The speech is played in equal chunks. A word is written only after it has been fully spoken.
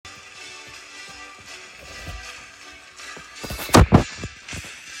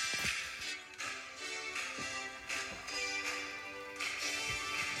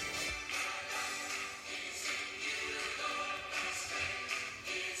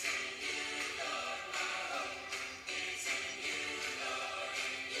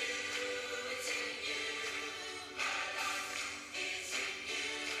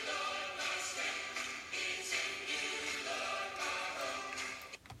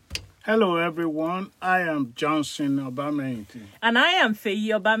Hello, everyone. I am Johnson Obamenti. And I am Feyi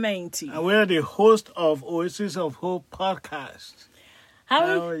Obamenti. And we're the host of Oasis of Hope podcast.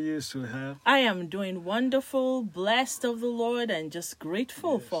 How are you, sweetheart? I am doing wonderful, blessed of the Lord, and just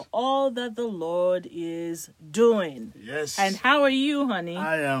grateful for all that the Lord is doing. Yes. And how are you, honey?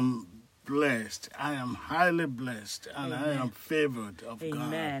 I am blessed. I am highly blessed, and Amen. I am favored of God.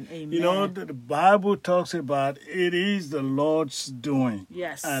 Amen. Amen. You know, the Bible talks about it is the Lord's doing.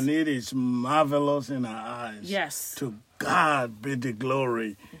 Yes. And it is marvelous in our eyes. Yes. To God be the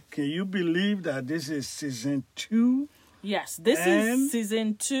glory. Can you believe that this is season 2? Yes, this is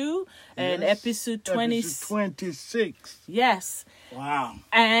season 2 and episode 26. Yes. Wow.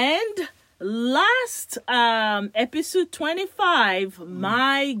 And last episode 25,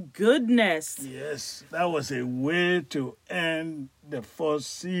 my goodness. Yes, that was a way to end the first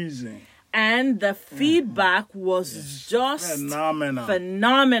season. And the feedback was just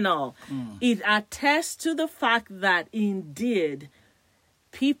phenomenal. It attests to the fact that indeed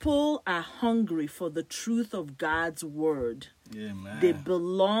people are hungry for the truth of God's word. Amen. They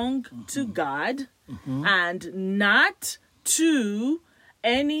belong to God and not to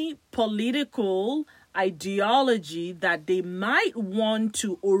any political ideology that they might want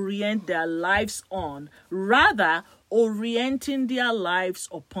to orient their lives on, rather orienting their lives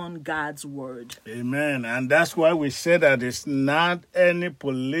upon God's word. Amen. And that's why we say that it's not any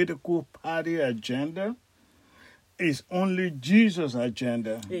political party agenda. It's only Jesus'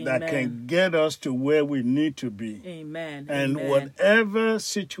 agenda that can get us to where we need to be. Amen. And whatever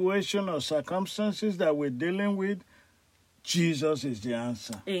situation or circumstances that we're dealing with, Jesus is the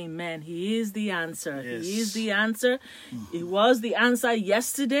answer. Amen. He is the answer. Yes. He is the answer. He was the answer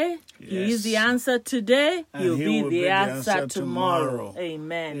yesterday. Yes. He is the answer today. And He'll be the answer tomorrow.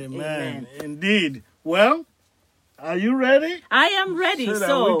 Amen. Amen. Indeed. Well, are you ready? I am ready. So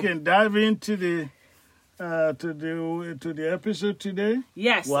that we can dive into the episode today?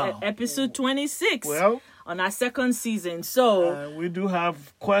 Yes, episode 26. Well, on our second season. So we do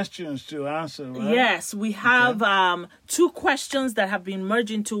have questions to answer, right? Yes, we have 2 questions that have been merged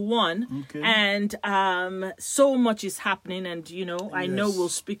into one. Okay. And so much is happening, and I know we'll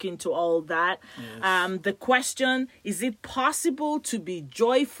speak into all that. Yes. The question, is it possible to be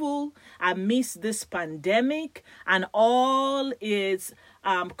joyful amidst this pandemic and all its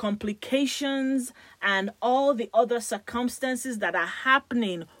complications and all the other circumstances that are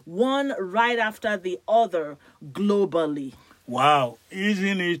happening one right after the other globally? Wow,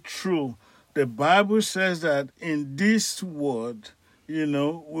 isn't it true? The Bible says that in this world, we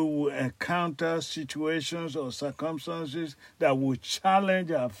will encounter situations or circumstances that will challenge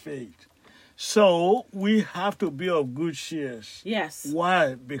our faith. So we have to be of good cheer. Yes.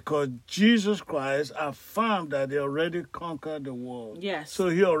 Why? Because Jesus Christ affirmed that he already conquered the world. Yes. So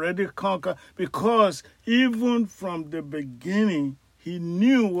he already conquered, because even from the beginning, he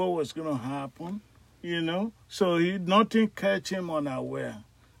knew what was going to happen, So nothing catch him unaware.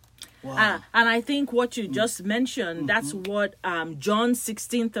 Wow. And I think what you just mentioned, that's what John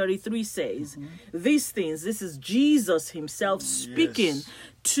 16:33 says. These things, this is Jesus himself speaking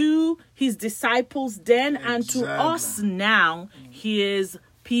to his disciples then and to us now, his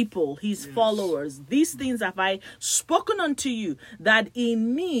people, his followers. These things have I spoken unto you, that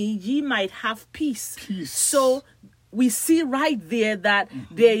in me ye might have peace. So we see right there that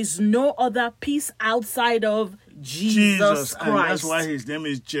there is no other peace outside of Jesus Christ. And that's why his name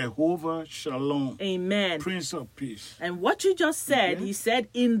is Jehovah Shalom. Amen. Prince of Peace. And what you just said, he said,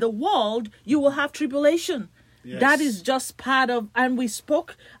 in the world you will have tribulation. Yes. That is just part of, and we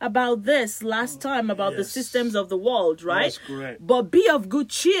spoke about this last time, about the systems of the world, right? That's correct. But be of good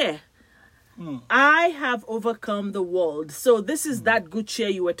cheer. I have overcome the world. So this is that good cheer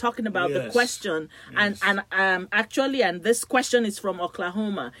you were talking about, the question. And actually, this question is from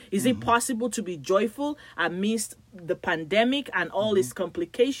Oklahoma. Is it possible to be joyful amidst the pandemic and all its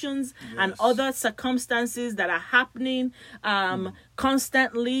complications and other circumstances that are happening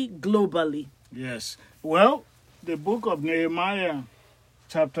constantly globally? Yes. Well, the book of Nehemiah,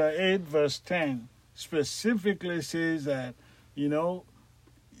 chapter 8, verse 10, specifically says that,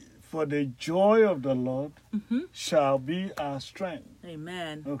 for the joy of the Lord shall be our strength.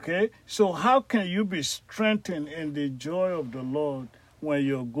 Amen. Okay? So how can you be strengthened in the joy of the Lord when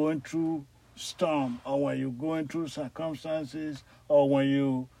you're going through storm, or when you're going through circumstances, or when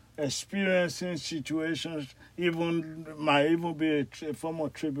you're experiencing situations, might even be a form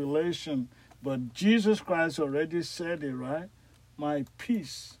of tribulation? But Jesus Christ already said it, right? My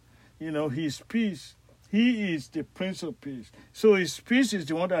peace, his peace He is the Prince of Peace. So his peace is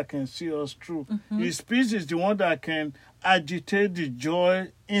the one that can see us through. His peace is the one that can agitate the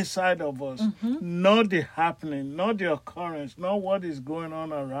joy inside of us. Not the happening, not the occurrence, not what is going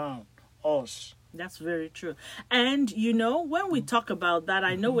on around us. That's very true. And, when we talk about that,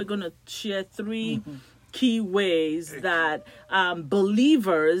 I know we're going to share three key ways that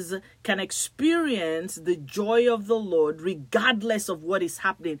believers can experience the joy of the Lord regardless of what is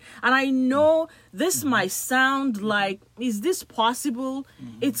happening. And I know this might sound like, is this possible?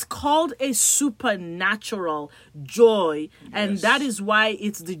 It's called a supernatural joy. And that is why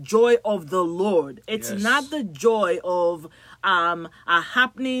it's the joy of the Lord. It's not the joy of our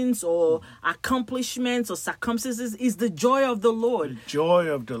happenings or accomplishments or circumstances. Is the joy of the Lord. The joy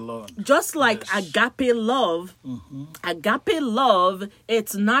of the Lord. Just like agape love,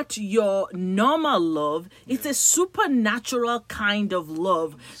 it's not your normal love. It's a supernatural kind of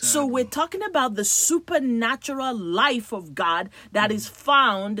love. Exactly. So we're talking about the supernatural life of God that is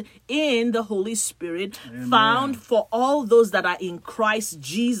found in the Holy Spirit, found for all those that are in Christ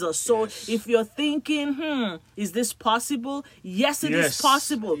Jesus. So if you're thinking, is this possible? Yes, it is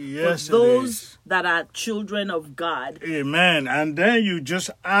possible for those that are children of God. Amen. And then you just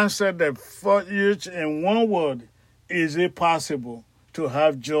answered the first in one word. Is it possible to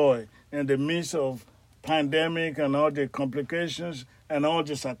have joy in the midst of pandemic and all the complications and all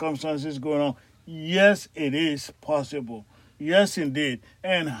the circumstances going on? Yes, it is possible. Yes, indeed.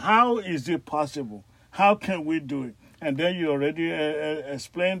 And how is it possible? How can we do it? And then you already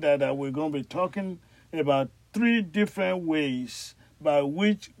explained that we're going to be talking about 3 different ways by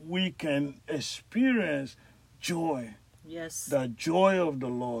which we can experience joy. Yes. The joy of the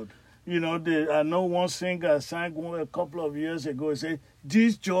Lord. I know one singer sang a couple of years ago, he said,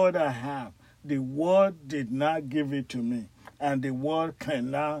 this joy that I have, the world did not give it to me, and the world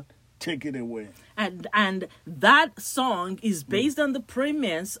cannot take it away. And that song is based on the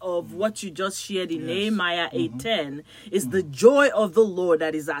premise of what you just shared in Nehemiah 8:10. Is the joy of the Lord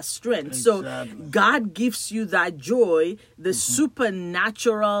that is our strength. Exactly. So God gives you that joy, the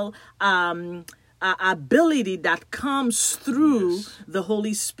supernatural ability that comes through the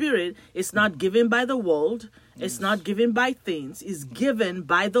Holy Spirit. It's not given by the world. It's not given by things. It's given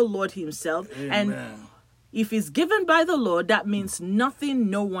by the Lord himself. Amen. And if it's given by the Lord, that means nothing,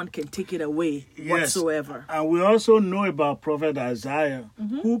 no one can take it away whatsoever. And we also know about Prophet Isaiah,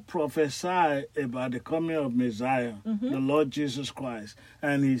 who prophesied about the coming of Messiah, the Lord Jesus Christ.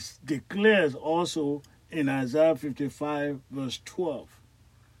 And he declares also in Isaiah 55, verse 12,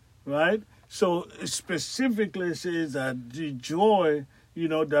 right? So it specifically says that the joy,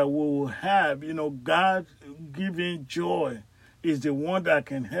 that we will have, God-giving joy is the one that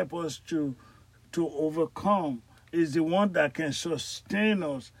can help us to overcome, is the one that can sustain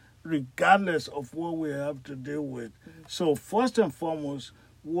us regardless of what we have to deal with. So first and foremost,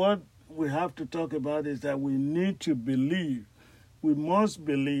 what we have to talk about is that we need to believe. We must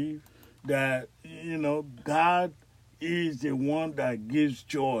believe that, God is the one that gives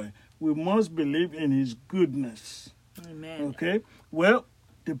joy. We must believe in his goodness. Amen. Okay? Well,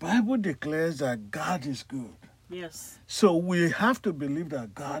 the Bible declares that God is good. Yes. So we have to believe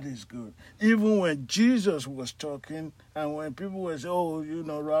that God is good. Even when Jesus was talking and when people were saying,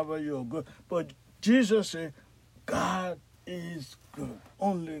 Rabbi, you're good. But Jesus said, God is good.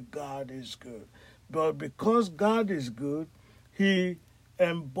 Only God is good. But because God is good, he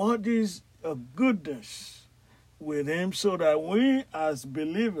embodies a goodness with him so that we as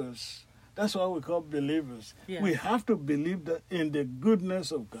believers, that's why we call believers, we have to believe that in the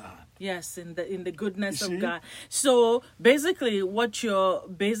goodness of God. Yes, in the goodness of God. So basically what you're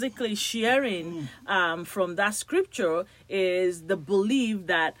basically sharing from that scripture is the belief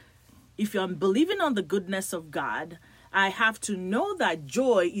that if I'm believing on the goodness of God, I have to know that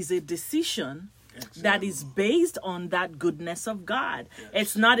joy is a decision that is based on that goodness of God. Yes.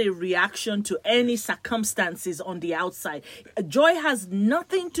 It's not a reaction to any circumstances on the outside. Joy has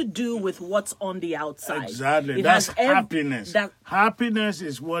nothing to do with what's on the outside. Exactly. That's happiness. Happiness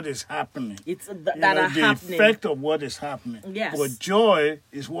is what is happening. It's the effect of what is happening. Yes. But joy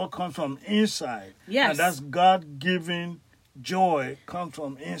is what comes from inside. Yes. And that's God-given joy comes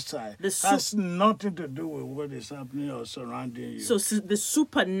from inside. Has nothing to do with what is happening or surrounding you. So the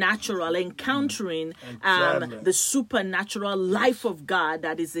supernatural, encountering the supernatural life of God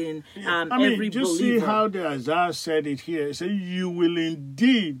that is in every believer. Just see how the Isaiah said it here. It said, you will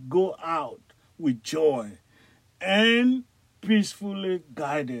indeed go out with joy and peacefully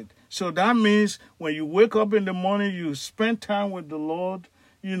guided. So that means when you wake up in the morning, you spend time with the Lord,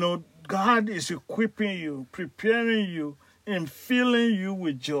 God is equipping you, preparing you, and filling you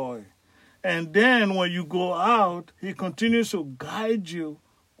with joy. And then when you go out, he continues to guide you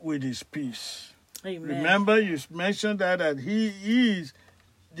with his peace. Amen. Remember, you mentioned that he is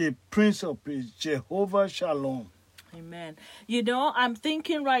the Prince of Peace, Jehovah Shalom. Amen. You know, I'm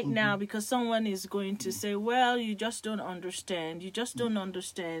thinking right now, because someone is going to say, well, you just don't understand. You just don't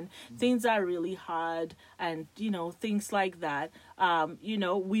understand. Things are really hard and, things like that.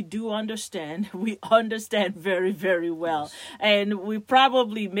 We do understand. We understand very, very well. Yes. And we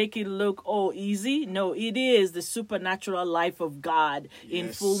probably make it look, easy. No, it is the supernatural life of God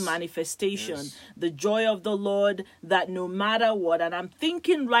in full manifestation. Yes. The joy of the Lord that no matter what. And I'm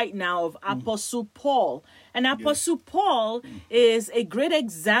thinking right now of Apostle Paul. And Apostle Paul is a great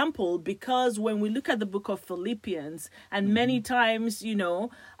example, because when we look at the book of Philippians, and many times,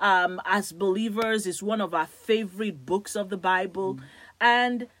 as believers, it's one of our favorite books of the Bible.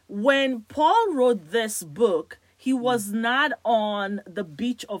 And when Paul wrote this book, he was not on the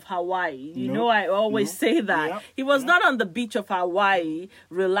beach of Hawaii. I always say that. Yeah. He was not on the beach of Hawaii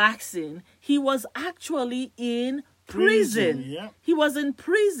relaxing. He was actually in prison. Yeah. He was in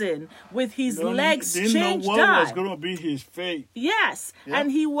prison with his legs changed out. Didn't know what was going to be his fate. Yes. Yeah.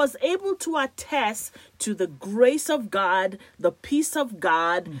 And he was able to attest to the grace of God, the peace of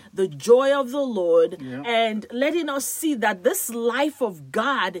God, the joy of the Lord, and letting us see that this life of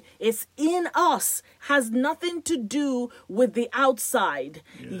God is in us, has nothing to do with the outside.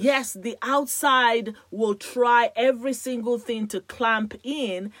 Yes, the outside will try every single thing to clamp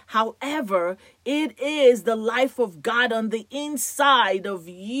in. However, it is the life of God on the inside of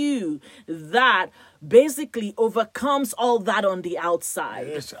you that basically overcomes all that on the outside.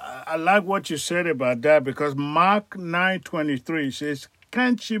 Yes, I like what you said about that, because Mark 9:23 says,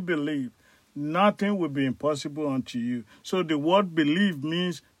 "Can't you believe? Nothing will be impossible unto you." So the word believe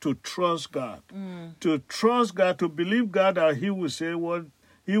means to trust God. To trust God, to believe God that he will say what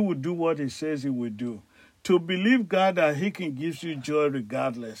he will do, what he says he will do. To believe God that he can give you joy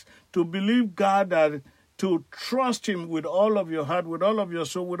regardless. To believe God that, to trust him with all of your heart, with all of your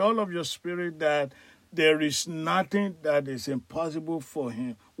soul, with all of your spirit, that there is nothing that is impossible for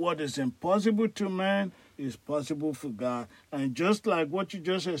him. What is impossible to man is possible for God. And just like what you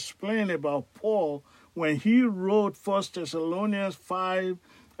just explained about Paul, when he wrote 1 Thessalonians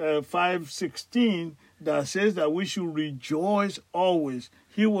 5:16, that says that we should rejoice always,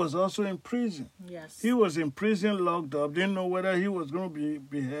 he was also in prison. Yes. He was in prison, locked up, didn't know whether he was going to be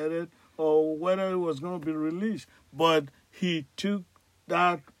beheaded or whether he was going to be released. But he took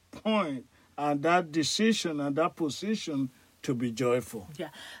that point and that decision and that position to be joyful.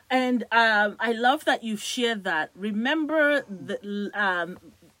 Yeah. And I love that you shared that. Remember the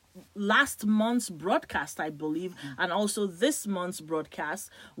last month's broadcast, I believe, and also this month's broadcast,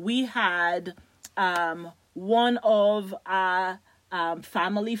 we had one of our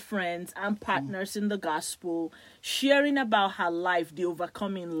family friends and partners in the gospel sharing about her life, the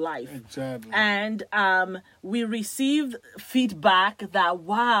overcoming life. Exactly. And we received feedback that,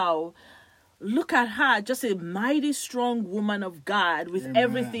 wow, look at her, just a mighty strong woman of God with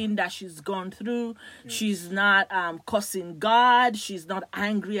everything that she's gone through. Yes. She's not cussing God. She's not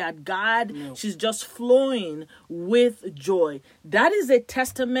angry at God. No. She's just flowing with joy. That is a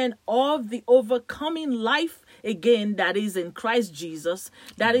testament of the overcoming life, again, that is in Christ Jesus,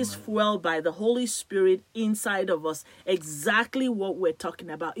 that is fueled by the Holy Spirit inside of us. Exactly what we're talking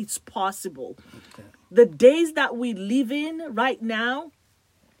about. It's possible. Okay. The days that we live in right now,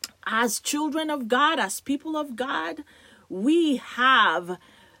 as children of God, as people of God, we have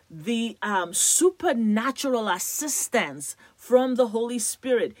the supernatural assistance from the Holy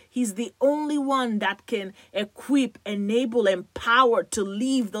Spirit. He's the only one that can equip, enable, empower to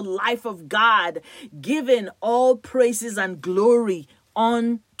live the life of God, giving all praises and glory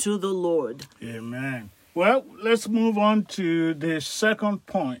unto the Lord. Amen. Well, let's move on to the second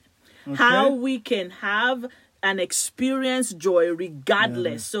point. Okay? How we can have and experience joy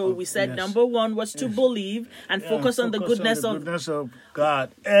regardless. Yes. So we said number one was to believe and focus on the goodness of God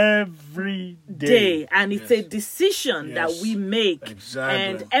every day. And it's a decision that we make. Exactly.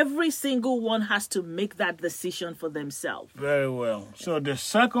 And every single one has to make that decision for themselves. Very well. So the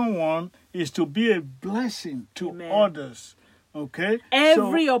second one is to be a blessing to others. Okay?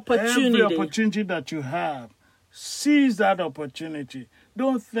 Every opportunity that you have, seize that opportunity.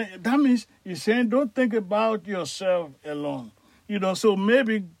 Don't think, that means he's saying don't think about yourself alone. So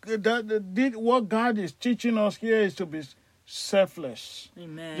maybe what God is teaching us here is to be selfless.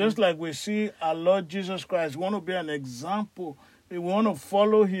 Amen. Just like we see our Lord Jesus Christ. We want to be an example. We want to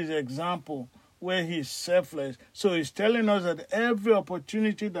follow his example where he's selfless. So he's telling us that every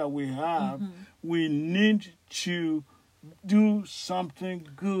opportunity that we have, we need to do something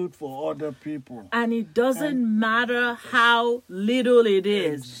good for other people. And it doesn't matter how little it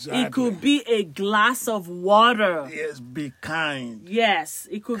is. Exactly. It could be a glass of water. Yes, be kind. Yes,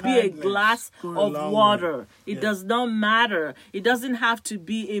 it could be a Kindness glass goes a of long water. way. It Yes. does not matter. It doesn't have to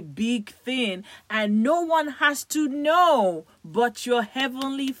be a big thing. And no one has to know but your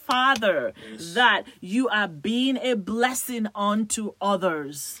heavenly Father that you are being a blessing unto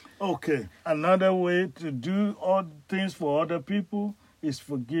others. Okay, another way to do all things for other people is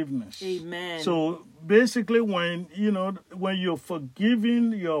forgiveness. Amen. So basically, when you're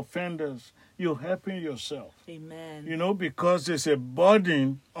forgiving your offenders, you're helping yourself. Amen. Because it's a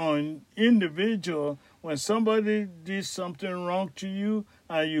burden on individual when somebody did something wrong to you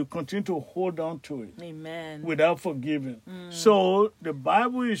and you continue to hold on to it Amen. without forgiving. So the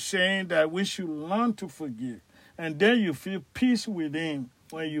Bible is saying that we should learn to forgive, and then you feel peace within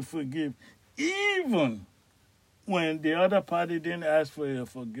when you forgive, even when the other party didn't ask for your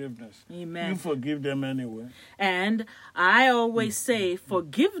forgiveness. Amen. You forgive them anyway. And I always say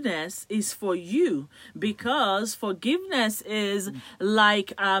forgiveness is for you, because forgiveness is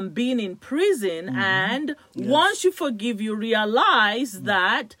like being in prison. And once you forgive, you realize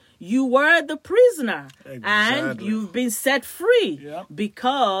that you were the prisoner and Exactly. you've been set free Yep.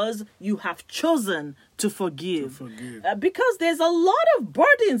 because you have chosen to forgive. forgive. Because there's a lot of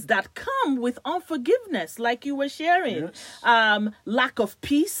burdens that come with unforgiveness, like you were sharing. Yes. Lack of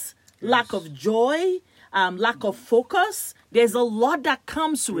peace, lack of joy, lack of focus. There's a lot that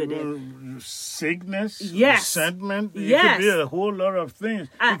comes with it. Sickness, Yes. resentment. It Yes. could be a whole lot of things.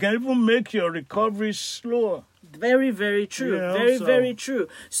 It can even make your recovery slower. Very, very true. Yeah, Very, so- very true.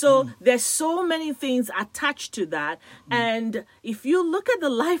 So there's so many things attached to that. And if you look at the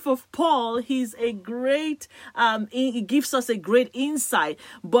life of Paul, he's a great, he gives us a great insight.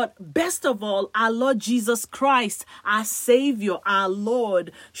 But best of all, our Lord Jesus Christ, our Savior, our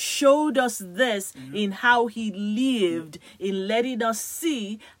Lord, showed us this in how he lived, in letting us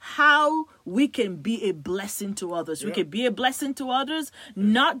see how we can be a blessing to others. We Yeah. can be a blessing to others,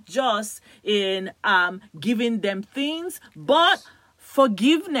 not just in giving them things, but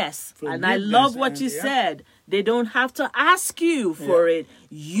forgiveness. And I Forgiveness, love what you and- yeah. said. They don't have to ask you for it.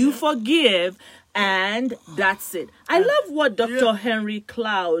 You forgive, and that's it. I love what Dr. Henry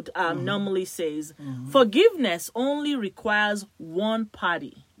Cloud normally says. Forgiveness only requires one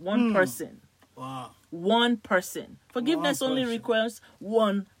party, one person. Wow. One person. Forgiveness only person. requires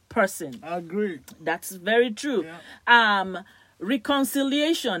one person. I agree. That's very true.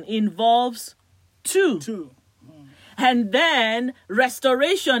 Reconciliation involves two. Two. And then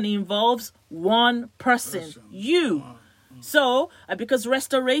restoration involves one person, you. So, because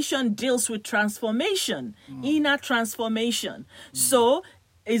restoration deals with transformation, inner transformation. So,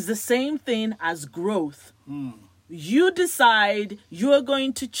 it's the same thing as growth. You decide you're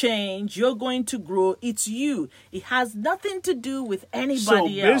going to change, you're going to grow. It's you. It has nothing to do with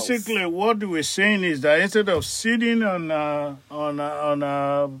anybody else. So basically, what we're saying is that instead of sitting on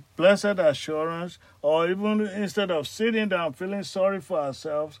blessed assurance, or even instead of sitting down feeling sorry for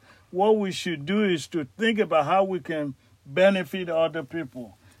ourselves, what we should do is to think about how we can benefit other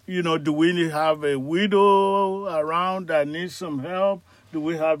people. Do we have a widow around that needs some help? Do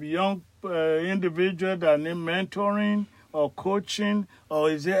we have young individual that need mentoring or coaching, or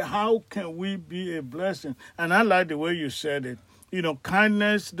is it how can we be a blessing? And I like the way you said it.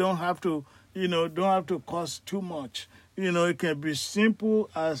 Kindness don't have to cost too much. It can be simple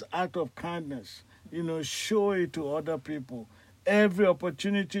as act of kindness. Show it to other people. Every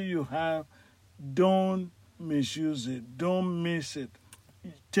opportunity you have, don't misuse it. Don't miss it.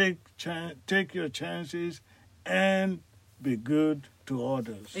 Take your chances and be good to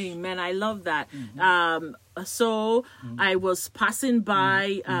others. Amen. I love that. So I was passing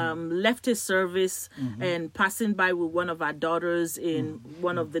by, left his service and passing by with one of our daughters in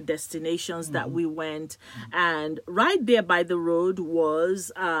one of the destinations that we went. And right there by the road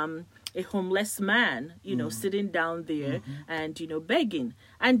was a homeless man, sitting down there and, begging.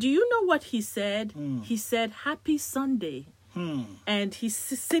 And do you know what he said? He said, "Happy Sunday." And he's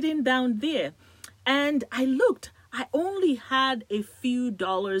sitting down there. And I looked. I only had a few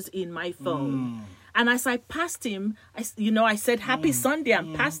dollars in my phone. And as I passed him, I said, "Happy Sunday,"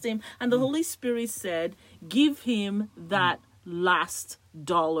 and passed him. And the Holy Spirit said, "Give him that last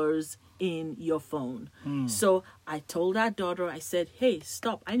dollars in your phone." So I told our daughter, I said, "Hey,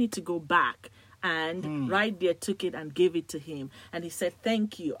 stop. I need to go back." And right there took it and gave it to him. And he said,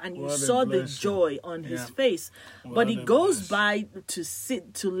 "Thank you." And you What a saw the blessing. joy on his Yeah. face. What But he a goes blessing. by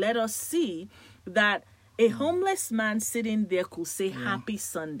to let us see that A homeless man sitting there could say Happy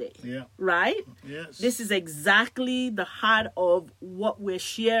Sunday. Yeah. Right? Yes. This is exactly the heart of what we're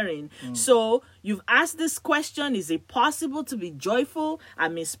sharing. So you've asked this question, is it possible to be joyful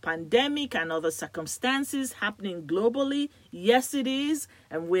amidst pandemic and other circumstances happening globally? Yes, it is.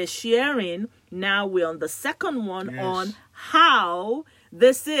 And we're sharing. Now we're on the second one on how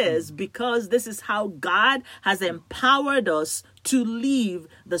this is, because this is how God has empowered us to live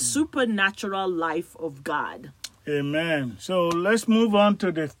the supernatural life of God. Amen. So let's move on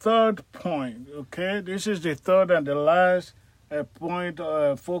to the third point, okay? This is the third and the last point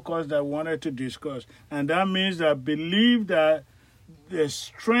focus that I wanted to discuss. And that means that believe that the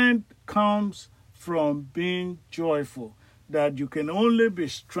strength comes from being joyful, that you can only be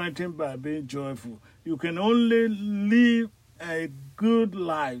strengthened by being joyful. You can only live a good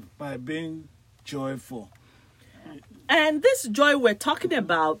life by being joyful. And this joy we're talking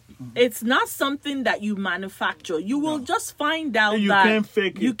about, it's not something that you manufacture. You will just find out You that can't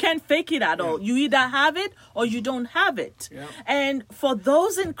fake it. you can't fake it at all. You either have it or you don't have it. Yeah. And for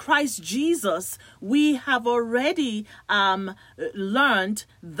those in Christ Jesus, we have already learned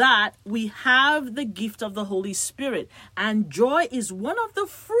that we have the gift of the Holy Spirit. And joy is one of the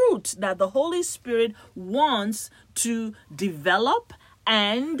fruits that the Holy Spirit wants to develop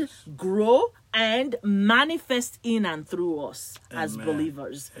and grow and manifest in and through us as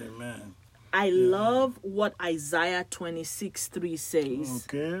believers. Amen. I love what Isaiah 26:3 says.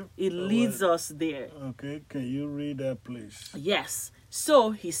 Okay. It leads us there. Okay, can you read that, please? Yes.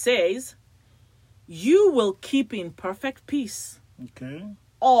 So he says, you will keep in perfect peace Okay.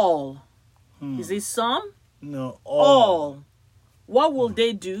 all. Is it some? No, All. What will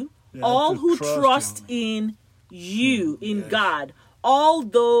they do? They have All to who trust in you, in God.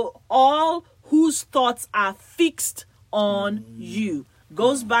 All whose thoughts are fixed on you.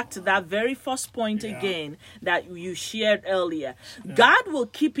 Goes back to that very first point again that you shared earlier. God will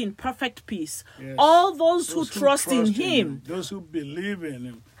keep in perfect peace all those who trust in him. Those who believe in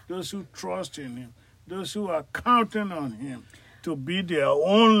him, those who trust in him, those who are counting on him to be their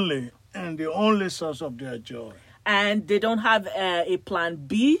only and the only source of their joy. And they don't have a plan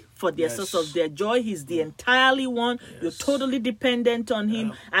B for their source of their joy. He's the entirely one. You're totally dependent on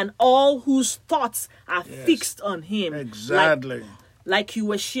him. And all whose thoughts are fixed on him. Exactly. Like you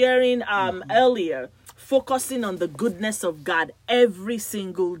were sharing earlier, focusing on the goodness of God every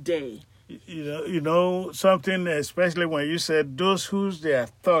single day. You know something, especially when you said those whose their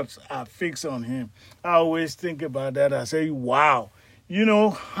thoughts are fixed on him. I always think about that. I say, wow, you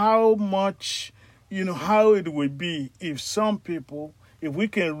know how much... You know how it would be if some people, if we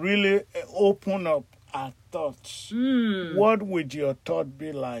can really open up our thoughts, what would your thought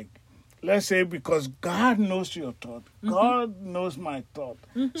be like? Let's say, because God knows your thought. God knows my thought.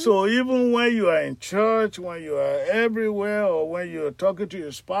 So even when you are in church, when you are everywhere, or when you're talking to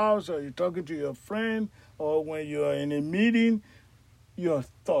your spouse, or you're talking to your friend, or when you are in a meeting, your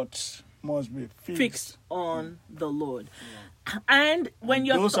thoughts must be fixed on the Lord. And when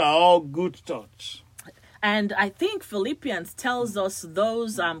you're those are all good thoughts. And I think Philippians tells us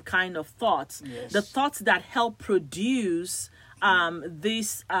those kind of thoughts, the thoughts that help produce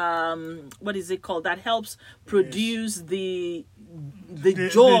this what is it called? That helps produce the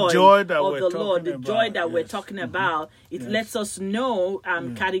joy that of the Lord, the joy that we're talking about. It lets us know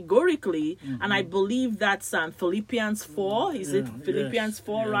categorically, and I believe that's Philippians 4. Is it Philippians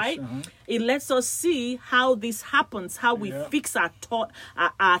 4, right? It lets us see how this happens, how we fix our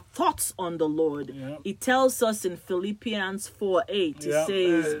thoughts on the Lord. It tells us in Philippians 4:8. It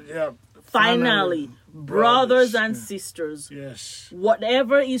says, finally, brothers and sisters,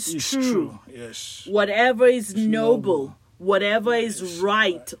 whatever is true, whatever is noble, whatever is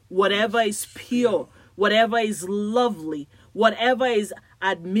right, whatever is pure, whatever is lovely, whatever is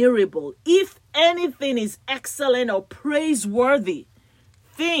admirable, if anything is excellent or praiseworthy,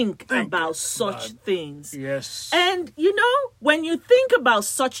 think about such things. And you know, when you think about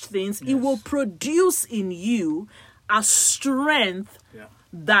such things, it will produce in you a strength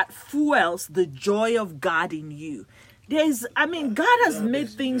that fuels the joy of God in you. God has made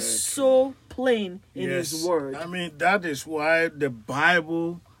things so plain in his word. I mean, that is why the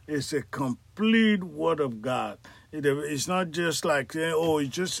Bible is a complete word of God. It's not just like,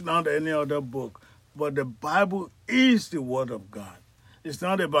 it's just not any other book. But the Bible is the word of God. It's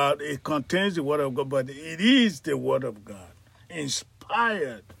not about, it contains the word of God, but it is the word of God,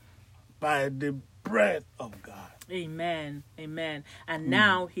 inspired by the breath of God. Amen. Amen. And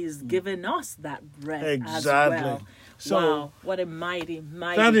now he's given us that bread Exactly. as well. So wow, what a mighty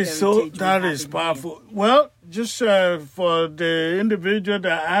that is that is powerful. Well, just for the individual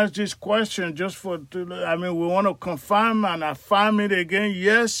that asked this question, we want to confirm and affirm it again.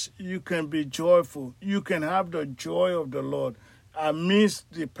 Yes, you can be joyful. You can have the joy of the Lord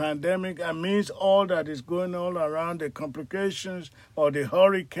amidst the pandemic, amidst all that is going on around, the complications or the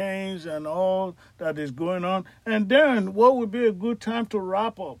hurricanes and all that is going on. And then what would be a good time to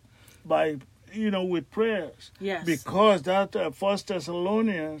wrap up by with prayers. Yes. Because that 1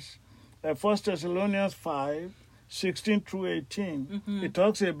 Thessalonians 5:16 through 18, it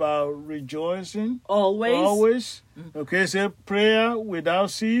talks about rejoicing. Always. Okay, say prayer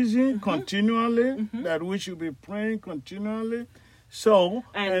without ceasing, continually, that we should be praying continually. So,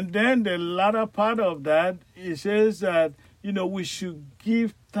 and then the latter part of that, it says that, we should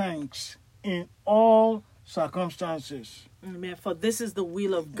give thanks in all circumstances. Amen. For this is the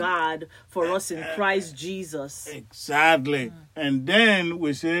will of God for us in Christ Jesus. Exactly. And then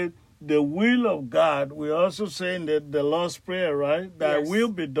we said the will of God. We're also saying that the Lord's Prayer, right? That will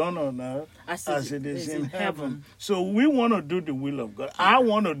be done on earth as it is in heaven. So we want to do the will of God. I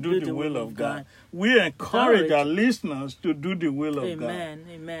want to do the will of God. We encourage our listeners to do the will of God.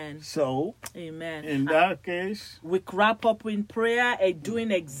 Amen. So, amen. In that case, we wrap up in prayer and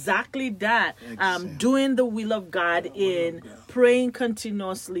doing exactly that. Doing the will of God in praying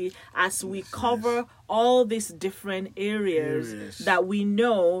continuously as we cover all these different areas that we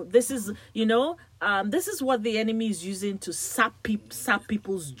know. This is what the enemy is using to sap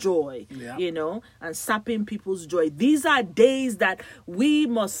people's joy, and sapping people's joy. These are days that we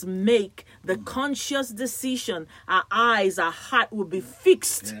must make the conscious decision. Our eyes, our heart will be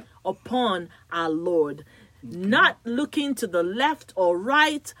fixed upon our Lord. Not looking to the left or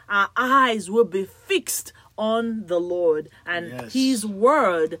right, our eyes will be fixed on the Lord. And his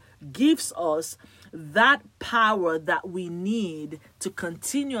word gives us that power that we need to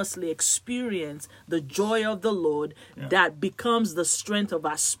continuously experience the joy of the Lord that becomes the strength of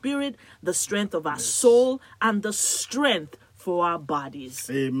our spirit, the strength of our soul, and the strength for our bodies.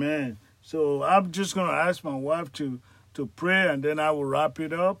 Amen. So I'm just going to ask my wife to pray, and then I will wrap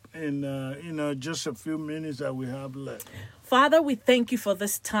it up in just a few minutes that we have left. Father, we thank you for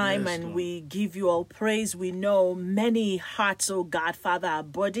this time, and Lord, we give you all praise. We know many hearts, oh God, Father, are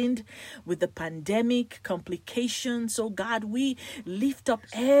burdened with the pandemic complications. Oh God, we lift up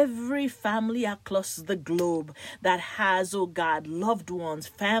every family across the globe that has, oh God, loved ones,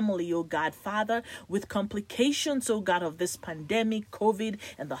 family, oh God, Father, with complications, oh God, of this pandemic, COVID,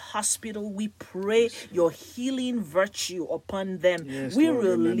 and the hospital. We pray your healing virtue upon them. We Lord,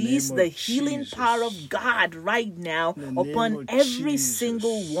 release the healing power of God right now upon every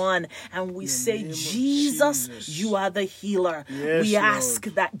single one, and we say, Jesus, you are the healer. We ask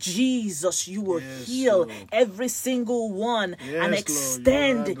that Jesus, you will heal every single one and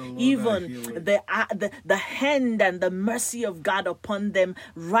extend even the hand and the mercy of God upon them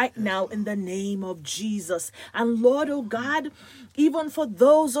right now in the name of Jesus. And Lord, oh God, even for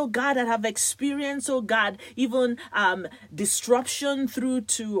those, oh God, that have experienced, oh God, even disruption through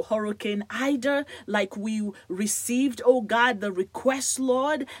to Hurricane Ida, like we received, oh God, the request,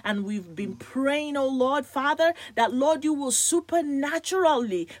 Lord, and we've been praying, oh Lord, Father, that Lord, you will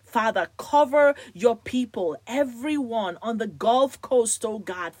supernaturally, Father, cover your people, everyone on the Gulf Coast, oh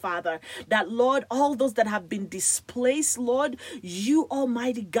God, Father, that Lord, all those that have been displaced, Lord, you,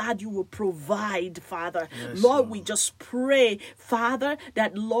 Almighty God, you will provide, Father. Lord, we just pray, Father,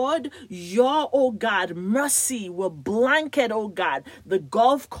 that Lord, your, oh God, mercy will blanket, oh God, the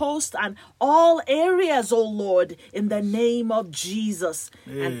Gulf Coast and all areas, oh Lord, in the name of Jesus.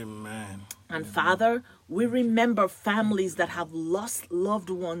 Amen. And Father, we remember families that have lost loved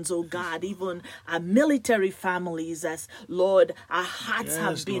ones, oh God, even our military families, as Lord, our hearts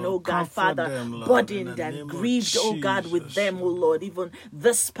have been, Lord, oh God, Father, burdened and grieved, oh God, with them, oh Lord. Even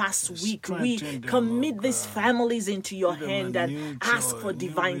this past week, we commit these families into your hand and ask for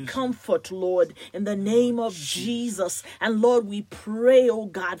divine comfort, Lord, in the name of Jesus. And Lord, we pray, oh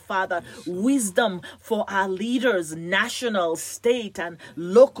God, Father, wisdom for our leaders, national, state, and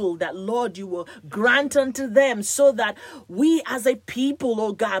local, that Lord, you will grant unto them, so that we as a people,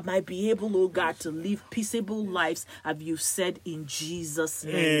 oh God, might be able, oh God, to live peaceable lives, as you said, in Jesus'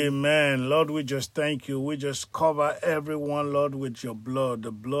 name. Amen. Lord, we just thank you. We just cover everyone, Lord, with your blood,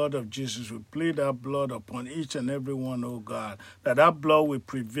 the blood of Jesus. We plead that blood upon each and every one, oh God, that blood will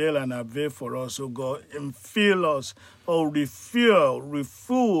prevail and avail for us, oh God, and fill us, oh, refill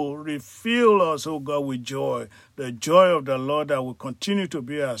us, oh God, with joy, the joy of the Lord that will continue to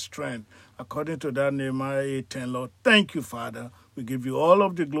be our strength according to that Nehemiah 8:10, Lord. Thank you, Father. We give you all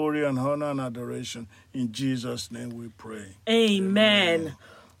of the glory and honor and adoration. In Jesus' name we pray. Amen.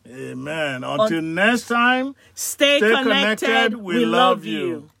 Amen. Until next time, Stay connected. We love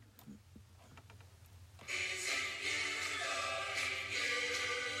you.